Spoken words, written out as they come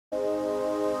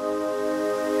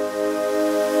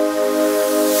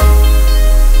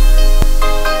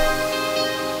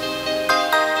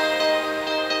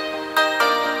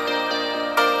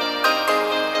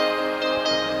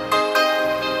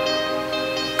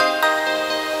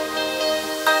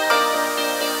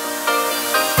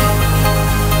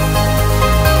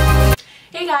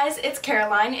it's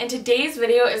Caroline, and today's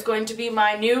video is going to be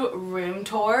my new room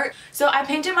tour. So I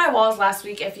painted my walls last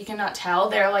week, if you cannot tell.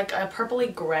 They're like a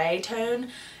purpley gray tone,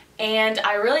 and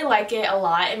I really like it a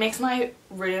lot. It makes my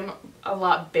room a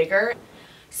lot bigger.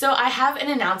 So I have an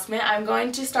announcement. I'm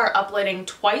going to start uploading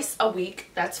twice a week.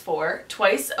 That's 4.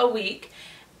 Twice a week.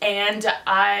 And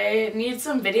I need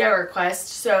some video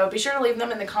requests, so be sure to leave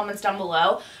them in the comments down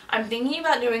below. I'm thinking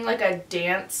about doing like a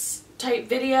dance type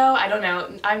video. I don't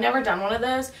know. I've never done one of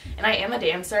those, and I am a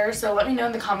dancer, so let me know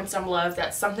in the comments down below if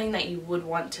that's something that you would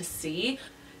want to see.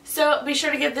 So be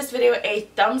sure to give this video a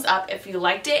thumbs up if you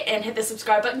liked it, and hit the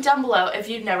subscribe button down below if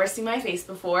you've never seen my face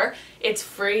before. It's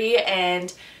free,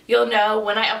 and you'll know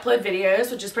when I upload videos,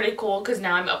 which is pretty cool because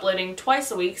now I'm uploading twice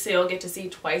a week, so you'll get to see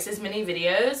twice as many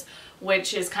videos,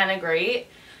 which is kind of great.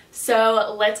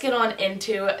 So let's get on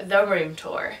into the room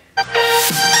tour.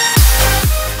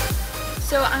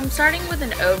 So I'm starting with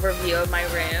an overview of my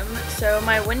room. So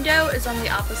my window is on the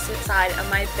opposite side of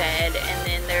my bed, and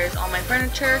then there's all my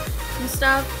furniture and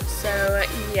stuff. So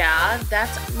yeah,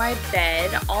 that's my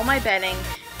bed. All my bedding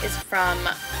is from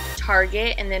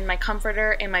Target, and then my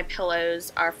comforter and my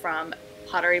pillows are from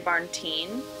Pottery Barn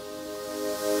Teen.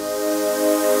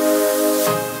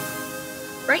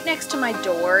 Right next to my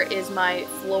door is my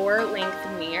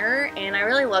floor-length mirror, and I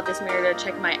really love this mirror to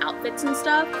check my outfits and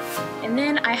stuff. And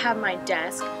then I have my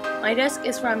desk. My desk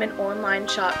is from an online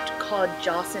shop called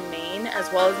Joss & Main, as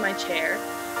well as my chair.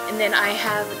 And then I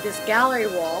have this gallery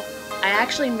wall. I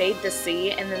actually made the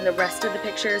sea, and then the rest of the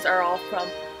pictures are all from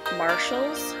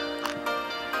Marshall's.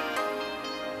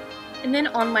 And then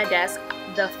on my desk,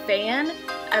 the fan,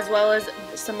 as well as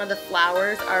some of the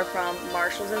flowers, are from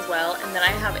Marshall's as well. And then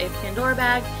I have a Pandora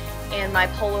bag and my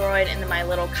Polaroid and then my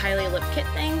little Kylie lip kit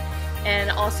thing,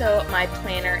 and also my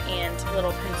planner and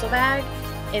little pencil bag.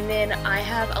 And then I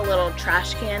have a little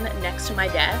trash can next to my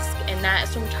desk, and that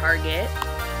is from Target.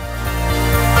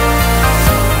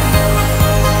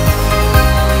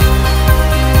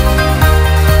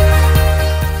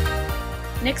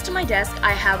 Next to my desk,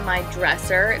 I have my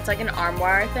dresser. It's like an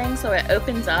armoire thing, so it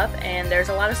opens up and there's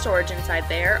a lot of storage inside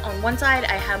there. On one side,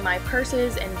 I have my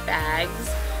purses and bags,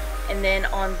 and then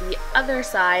on the other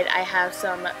side, I have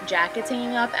some jackets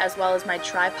hanging up, as well as my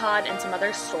tripod and some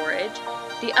other storage.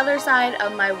 The other side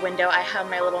of my window, I have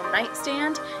my little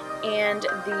nightstand, and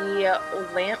the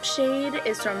lampshade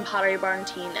is from Pottery Barn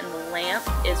Teen, and the lamp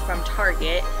is from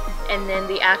Target, and then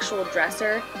the actual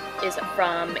dresser is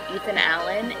from Ethan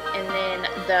Allen. And then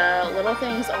the little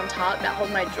things on top that hold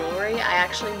my jewelry, I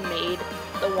actually made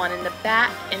the one in the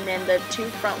back, and then the 2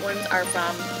 front ones are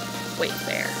from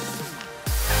Wayfair.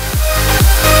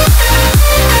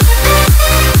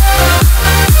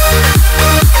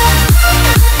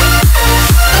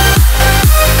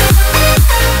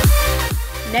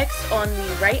 Next, on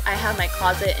the right, I have my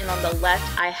closet, and on the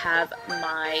left, I have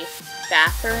my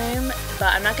bathroom,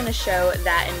 but I'm not going to show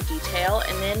that in detail.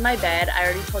 And then my bed, I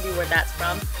already told you where that's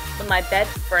from. So my bed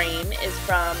frame is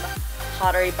from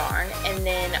Pottery Barn, and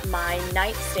then my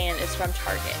nightstand is from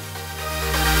Target.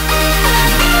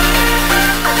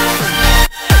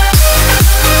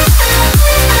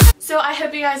 So I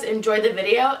hope you guys enjoyed the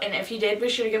video, and if you did, be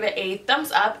sure to give it a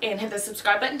thumbs up and hit the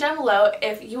subscribe button down below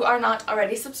if you are not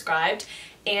already subscribed.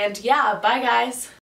 And yeah, bye guys!